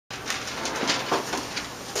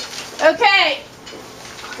Okay,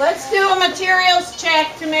 let's do a materials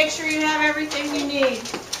check to make sure you have everything you need.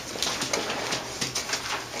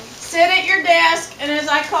 Sit at your desk, and as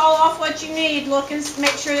I call off what you need, look and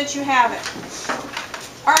make sure that you have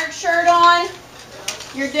it. Art shirt on,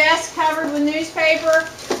 your desk covered with newspaper,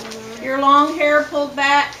 your long hair pulled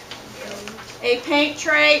back, a paint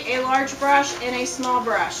tray, a large brush, and a small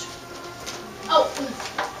brush. Oh,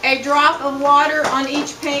 a drop of water on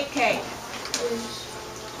each paint cake.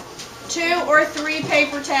 2 or 3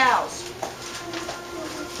 paper towels.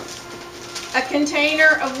 A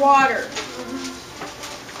container of water.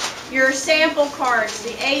 Your sample cards,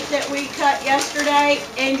 the 8 that we cut yesterday,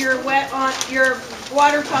 and your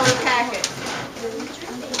watercolor packet.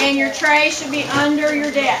 And your tray should be under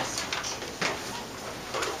your desk.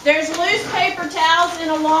 There's loose paper towels in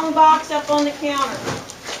a long box up on the counter.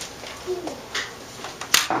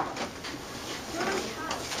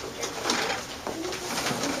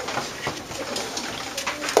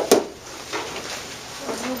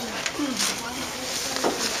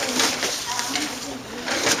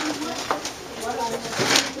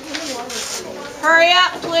 Hurry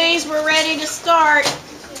up, please. We're ready to start.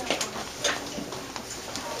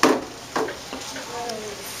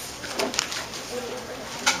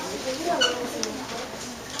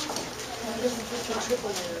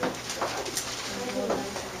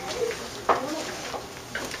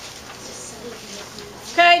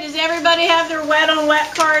 Okay, does everybody have their wet on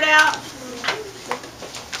wet card out?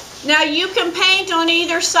 Now you can paint on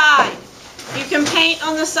either side. You can paint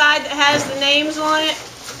on the side that has the names on it,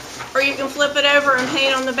 or you can flip it over and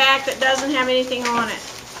paint on the back that doesn't have anything on it.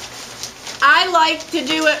 I like to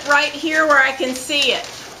do it right here where I can see it,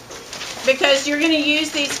 because you're going to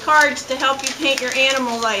use these cards to help you paint your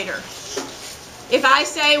animal later. If I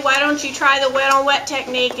say, why don't you try the wet on wet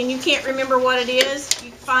technique, and you can't remember what it is,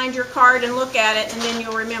 you find your card and look at it, and then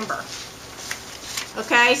you'll remember.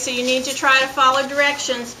 Okay, so you need to try to follow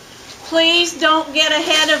directions. Please don't get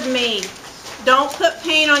ahead of me. Don't put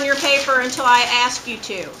paint on your paper until I ask you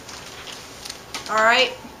to.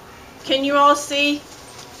 Alright, can you all see?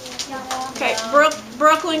 Okay,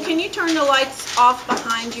 Brooklyn, can you turn the lights off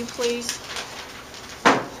behind you, please?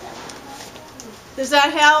 Does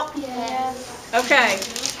that help? Yes. Okay.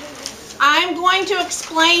 I'm going to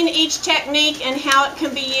explain each technique and how it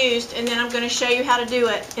can be used, and then I'm going to show you how to do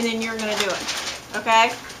it, and then you're going to do it.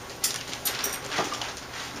 Okay?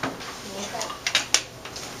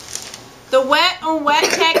 The wet on wet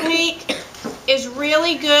technique is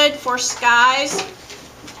really good for skies.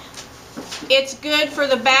 It's good for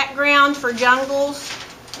the background for jungles.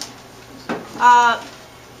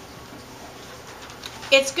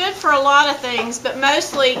 It's good for a lot of things, but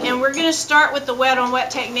mostly, and we're going to start with the wet on wet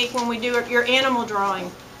technique when we do your animal drawing.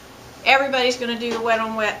 Everybody's going to do the wet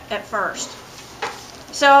on wet at first.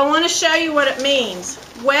 So I want to show you what it means.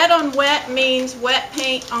 Wet on wet means wet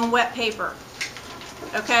paint on wet paper.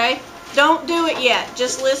 Okay? Don't do it yet.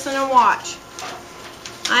 Just listen and watch.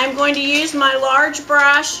 I'm going to use my large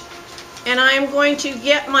brush, and I'm going to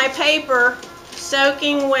get my paper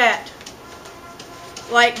soaking wet,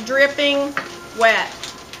 like dripping wet,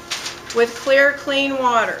 with clear, clean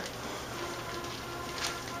water.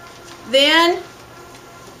 Then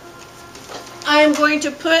I'm going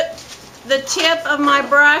to put the tip of my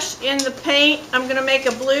brush in the paint. I'm going to make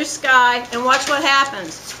a blue sky, and watch what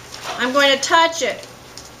happens. I'm going to touch it.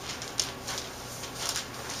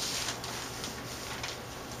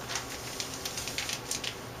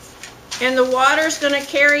 And the water's going to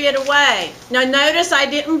carry it away. Now notice I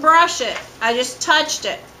didn't brush it. I just touched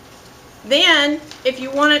it. Then, if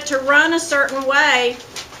you want it to run a certain way,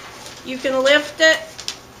 you can lift it,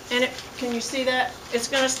 and can you see that? It's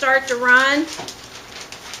going to start to run.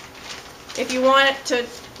 If you want it to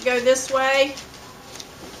go this way,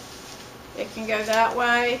 it can go that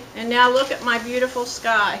way. And now look at my beautiful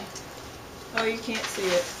sky. Oh, you can't see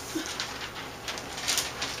it.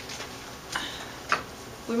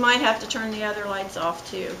 We might have to turn the other lights off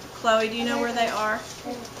too. Chloe, do you know where they are?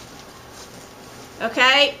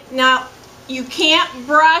 Okay, now you can't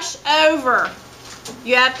brush over.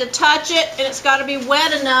 You have to touch it, and it's got to be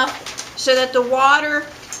wet enough so that the water,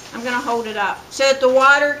 I'm going to hold it up, so that the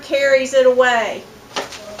water carries it away.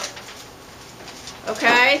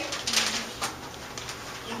 Okay?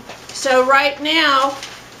 So right now,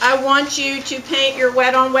 I want you to paint your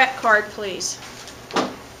wet on wet card, please.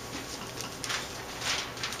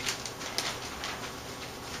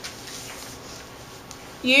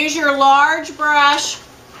 Use your large brush.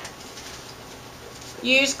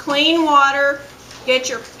 Use clean water. Get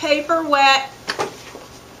your paper wet.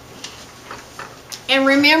 And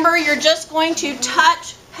remember, you're just going to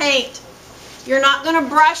touch paint. You're not going to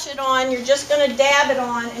brush it on, you're just going to dab it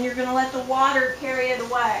on, and you're going to let the water carry it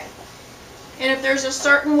away. And if there's a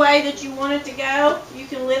certain way that you want it to go, you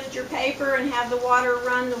can lift your paper and have the water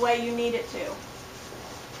run the way you need it to.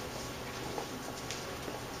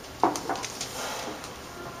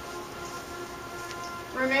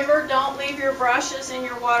 Remember, don't leave your brushes in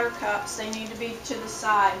your water cups. They need to be to the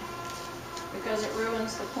side because it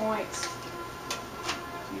ruins the points.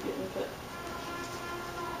 You didn't put...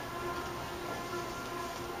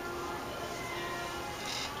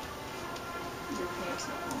 Your paint's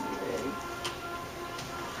not going to be ready.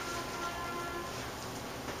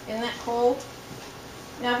 Isn't that cool?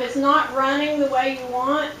 Now if it's not running the way you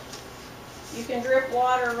want, you can drip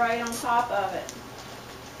water right on top of it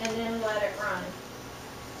and then let it run.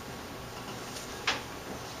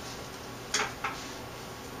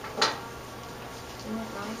 Isn't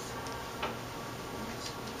that nice?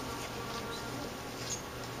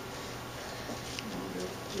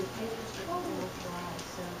 Your paper's a little dry,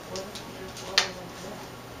 so what if you drip water like that?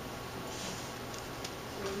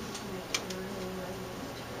 So you can make it run any way you want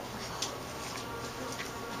it to go.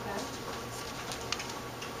 Okay.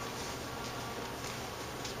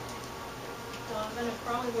 So I'm going to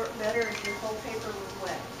probably work better if your whole paper was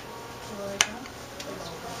wet.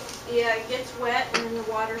 Yeah, it gets wet and then the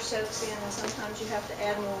water soaks in, and sometimes you have to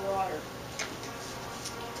add more water.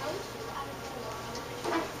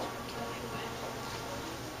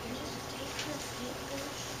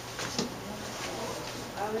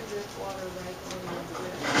 I would drip water right on the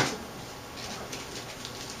drip.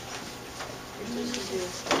 You're supposed to do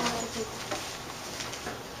this.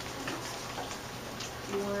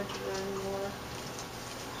 You want it to run more,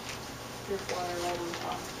 drip water right on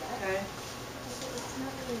top. Okay?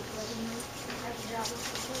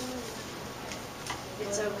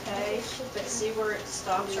 It's okay, but see where it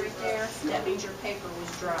stops right there? That means your paper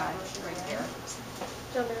was dry right there.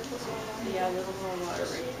 Yeah, a little more water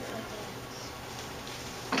right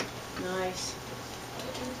there. Nice.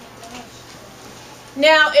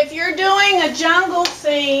 Now, if you're doing a jungle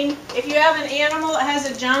scene, if you have an animal that has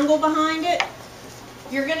a jungle behind it,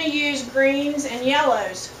 you're going to use greens and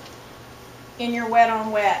yellows in your wet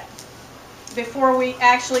on wet before we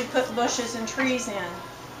actually put bushes and trees in.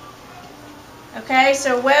 Okay,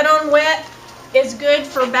 so wet on wet is good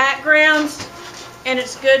for backgrounds and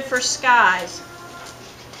it's good for skies.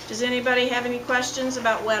 Does anybody have any questions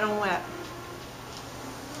about wet on wet?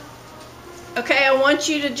 Okay, I want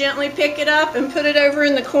you to gently pick it up and put it over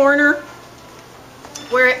in the corner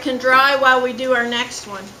where it can dry while we do our next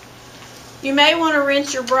one. You may want to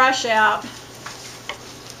rinse your brush out.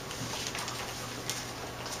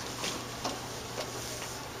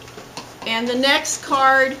 And the next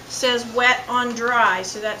card says wet on dry,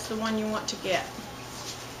 so that's the one you want to get.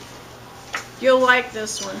 You'll like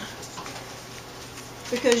this one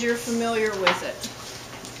because you're familiar with it.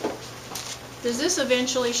 Does this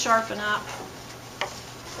eventually sharpen up?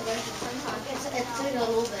 It's doing a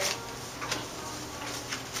little bit.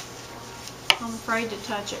 I'm afraid to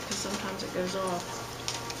touch it because sometimes it goes off.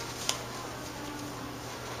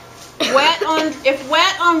 If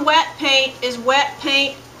wet on wet paint is wet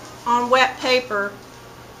paint on wet paper,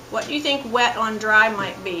 what do you think wet on dry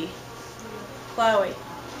might be? Chloe?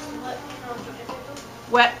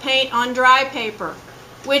 Wet paint on dry paper,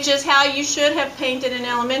 which is how you should have painted in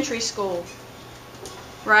elementary school.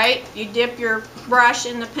 Right? You dip your brush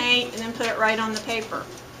in the paint and then put it right on the paper.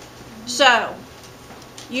 So,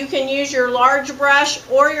 you can use your large brush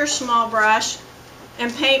or your small brush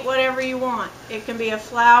and paint whatever you want. It can be a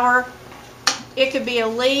flower, it could be a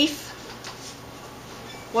leaf,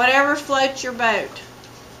 whatever floats your boat.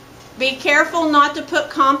 Be careful not to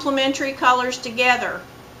put complementary colors together.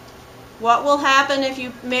 What will happen if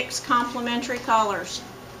you mix complementary colors?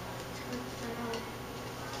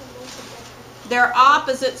 They're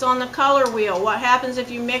opposites on the color wheel. What happens if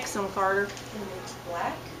you mix them, Carter? It makes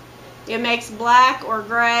black. It makes black or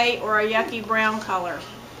gray or a yucky brown color.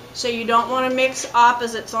 So you don't want to mix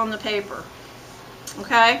opposites on the paper.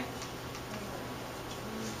 Okay?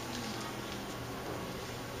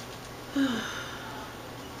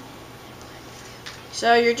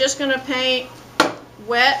 So you're just going to paint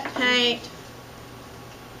wet paint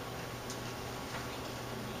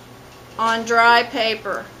on dry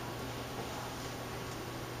paper.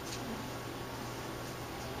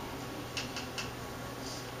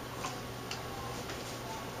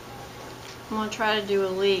 I'm going to try to do a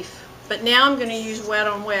leaf. But now I'm going to use wet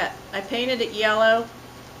on wet. I painted it yellow,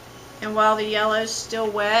 and while the yellow is still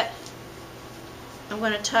wet, I'm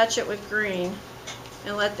going to touch it with green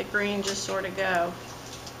and let the green just sort of go.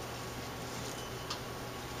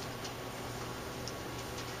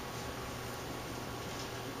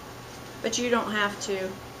 but you don't have to.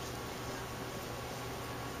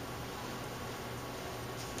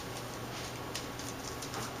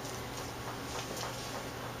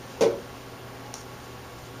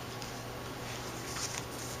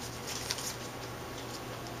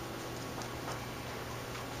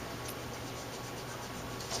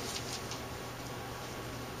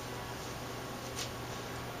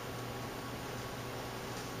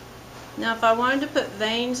 Now if I wanted to put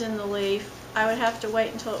veins in the leaf, I would have to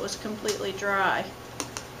wait until it was completely dry.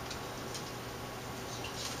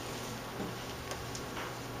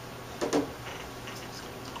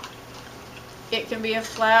 It can be a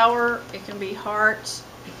flower, it can be hearts.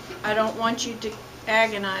 I don't want you to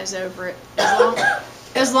agonize over it.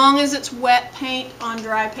 As long as it's wet paint on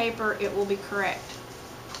dry paper, it will be correct.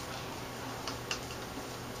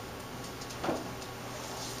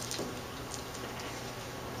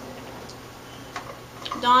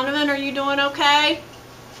 Donovan, are you doing okay?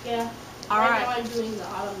 Yeah. All right. Right now I'm doing the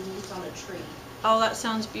autumn leaves on a tree. Oh, that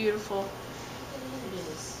sounds beautiful. It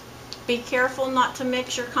is. Be careful not to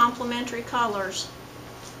mix your complementary colors.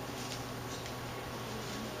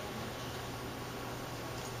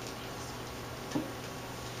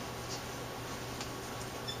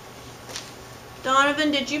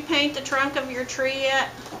 Donovan, did you paint the trunk of your tree yet?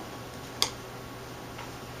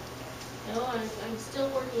 No, I'm still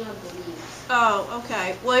working on the leaves. Oh,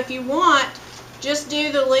 okay. Well, if you want, just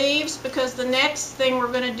do the leaves, because the next thing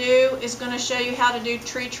we're going to do is going to show you how to do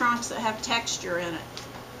tree trunks that have texture in it.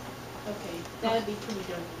 Okay, that'd be pretty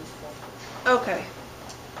darn useful. Okay.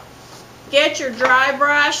 Get your dry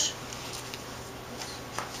brush.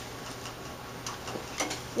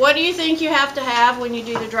 What do you think you have to have when you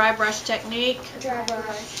do the dry brush technique? A dry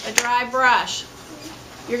brush. A dry brush.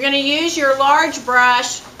 You're going to use your large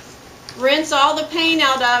brush, rinse all the paint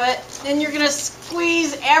out of it, then you're going to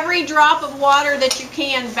squeeze every drop of water that you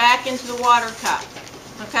can back into the water cup,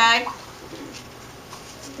 okay?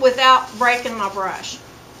 Without breaking my brush.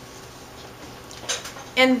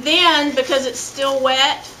 And then, because it's still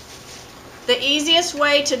wet, the easiest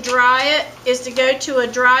way to dry it is to go to a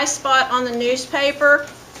dry spot on the newspaper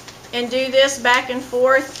and do this back and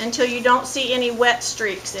forth until you don't see any wet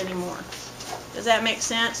streaks anymore. Does that make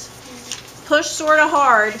sense? Push sort of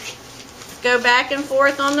hard, go back and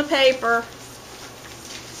forth on the paper,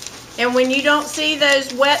 and when you don't see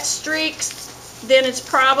those wet streaks, then it's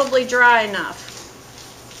probably dry enough.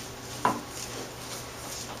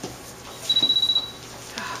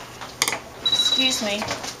 Excuse me.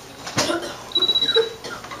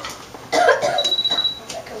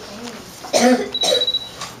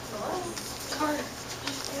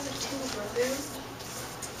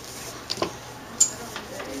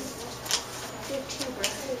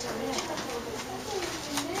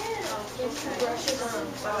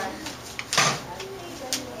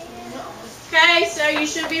 Okay, so you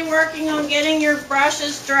should be working on getting your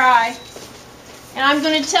brushes dry. And I'm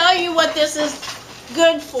going to tell you what this is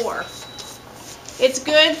good for. It's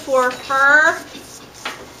good for fur.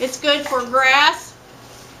 It's good for grass.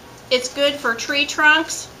 It's good for tree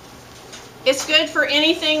trunks. It's good for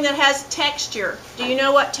anything that has texture. Do you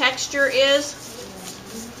know what texture is?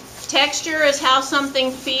 Texture is how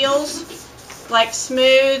something feels, like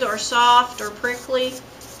smooth or soft or prickly,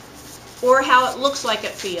 or how it looks like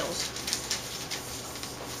it feels.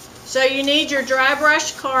 So you need your dry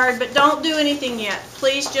brush card, but don't do anything yet.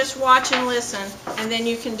 Please just watch and listen, and then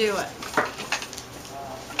you can do it.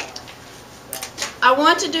 I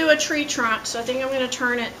want to do a tree trunk, so I think I'm going to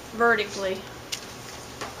turn it vertically.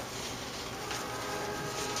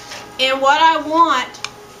 And what I want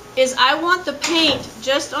is I want the paint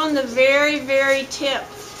just on the very, very tip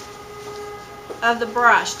of the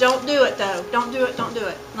brush. Don't do it though. Don't do it, don't do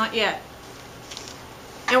it. Not yet.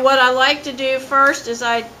 And what I like to do first is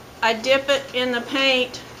I dip it in the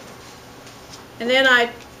paint, and then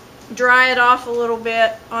I dry it off a little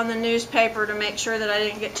bit on the newspaper to make sure that I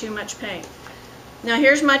didn't get too much paint. Now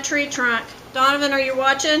here's my tree trunk. Donovan, are you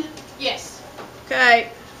watching? Yes.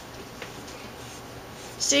 Okay.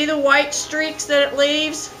 See the white streaks that it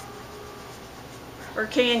leaves? Or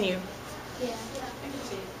can you? Yeah, I can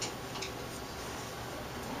see it.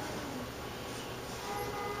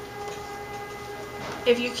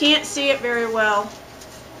 If you can't see it very well,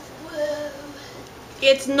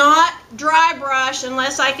 it's not dry brush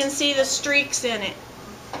unless I can see the streaks in it.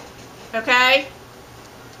 Okay?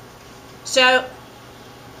 So,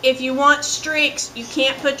 if you want streaks, you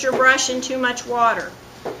can't put your brush in too much water.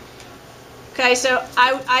 Okay, so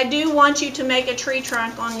I do want you to make a tree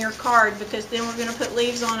trunk on your card, because then we're going to put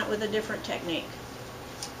leaves on it with a different technique.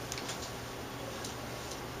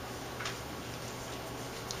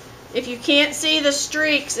 If you can't see the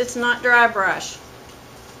streaks, it's not dry brush.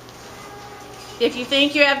 If you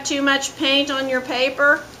think you have too much paint on your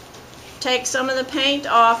paper, take some of the paint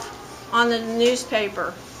off on the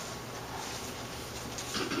newspaper.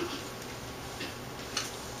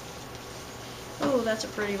 Oh, that's a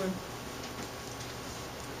pretty one.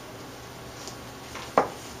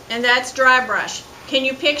 And that's dry brush. Can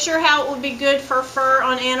you picture how it would be good for fur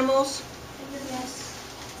on animals? Yes.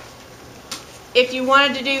 If you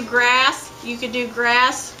wanted to do grass, you could do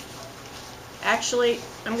grass. Actually,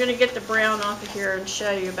 I'm going to get the brown off of here and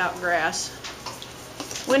show you about grass.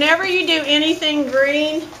 Whenever you do anything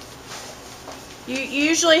green, you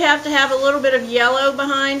usually have to have a little bit of yellow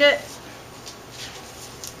behind it.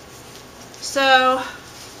 So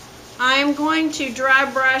I'm going to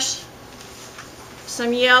dry brush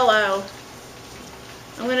some yellow.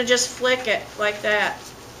 I'm going to just flick it like that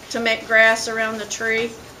to make grass around the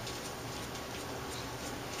tree.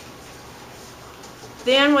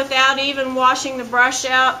 Then, without even washing the brush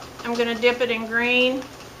out, I'm going to dip it in green,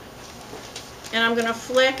 and I'm going to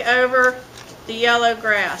flick over the yellow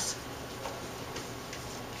grass.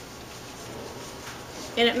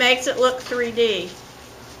 And it makes it look 3D.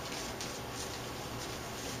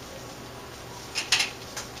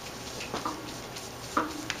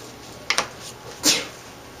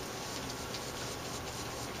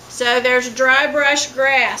 So there's dry brush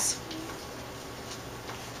grass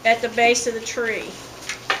at the base of the tree.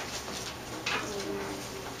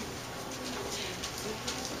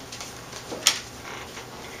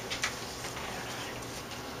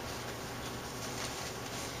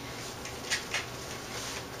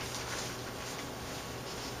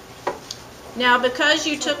 Now, because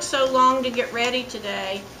you took so long to get ready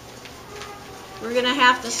today, we're going to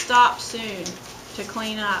have to stop soon to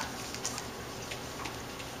clean up.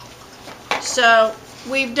 So,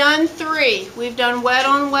 we've done 3. We've done wet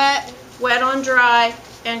on wet, wet on dry,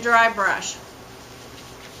 and dry brush.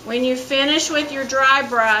 When you finish with your dry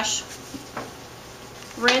brush,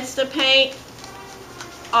 rinse the paint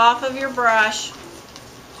off of your brush.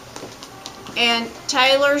 And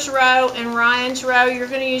Taylor's row and Ryan's row, you're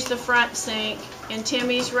going to use the front sink. And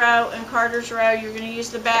Timmy's row and Carter's row, you're going to use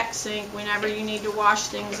the back sink whenever you need to wash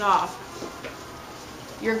things off.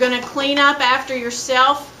 You're going to clean up after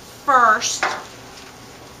yourself first,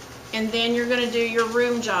 and then you're going to do your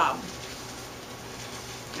room job.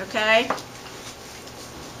 Okay?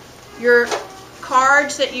 Your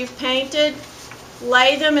cards that you've painted,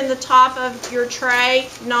 lay them in the top of your tray,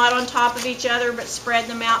 not on top of each other, but spread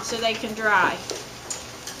them out so they can dry.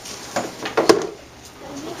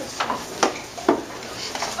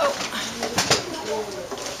 Oh.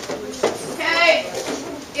 Okay,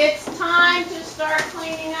 it's time to start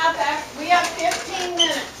cleaning up. We have 15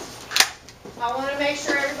 minutes. I want to make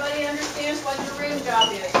sure everybody understands what your room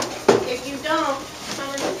job is. If you don't,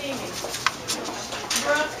 come and see me.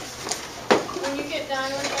 Brooke, when you get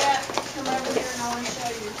done with that, come over here and I want to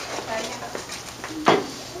show you, okay?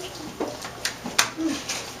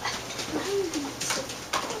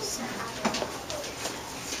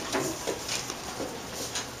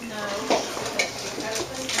 No.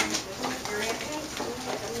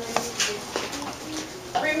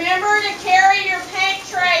 Remember to carry your paint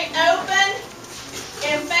tray open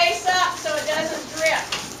and face up so it doesn't drip.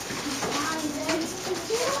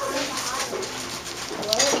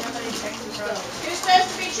 Who's supposed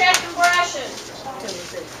to be checking brushes?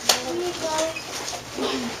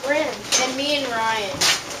 Bryn. And me and Ryan.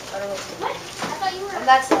 What? I thought you were On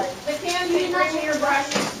that side. But Kim, can you bring me your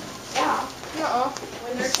brushes? Yeah. Uh-uh.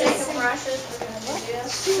 When they're taking brushes, we're going to do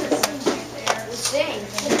this. We're going to paint there. The same.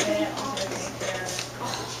 We're going to do that. We're going to paint there.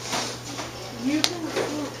 You can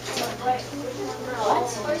What?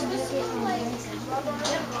 Are you supposed to be like rubber?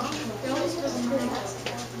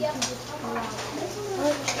 Yep.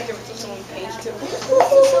 I can put someone page too.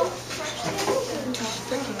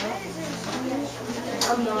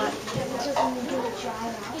 I'm not.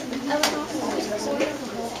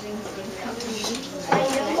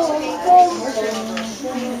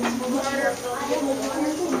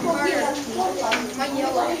 My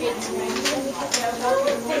yellow hates me.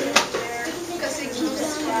 Because it keeps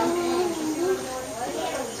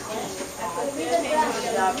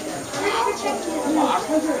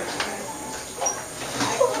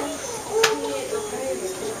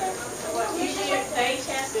They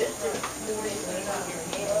test it.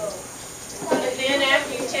 And then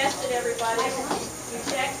after you tested everybody, you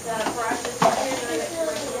check the brushes and you know that you're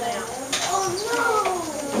bringing them down. Oh no!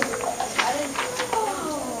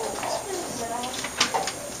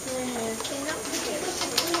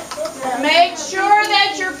 Make sure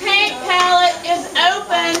that your paint palette is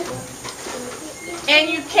open and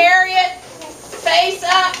you carry it face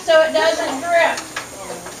up so it doesn't drip.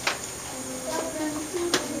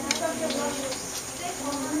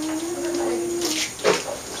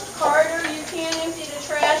 Carter, you can't empty the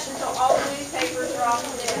trash until all the newspapers are off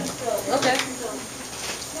the desk. Okay.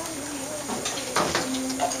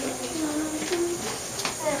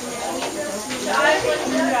 Guys, what's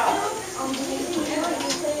your job?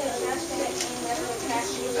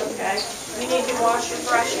 Okay. You need to wash your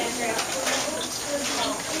brush in here.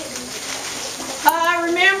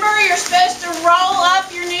 Remember, you're supposed to roll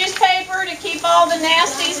up your newspaper to keep all the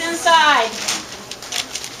nasties inside.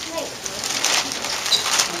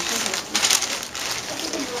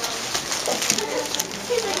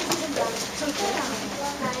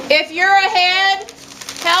 If you're ahead,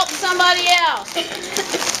 help somebody else.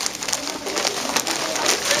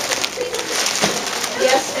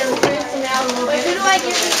 Yes, and rinse them out a little bit. Who do I give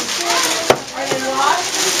these to? And then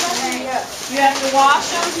wash them. You have to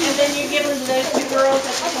wash them, and then you give them to those two girls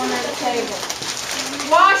at the corner of the table.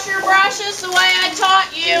 Wash your brushes the way I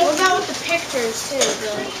taught you. What about with the pictures too,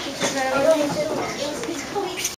 Billy?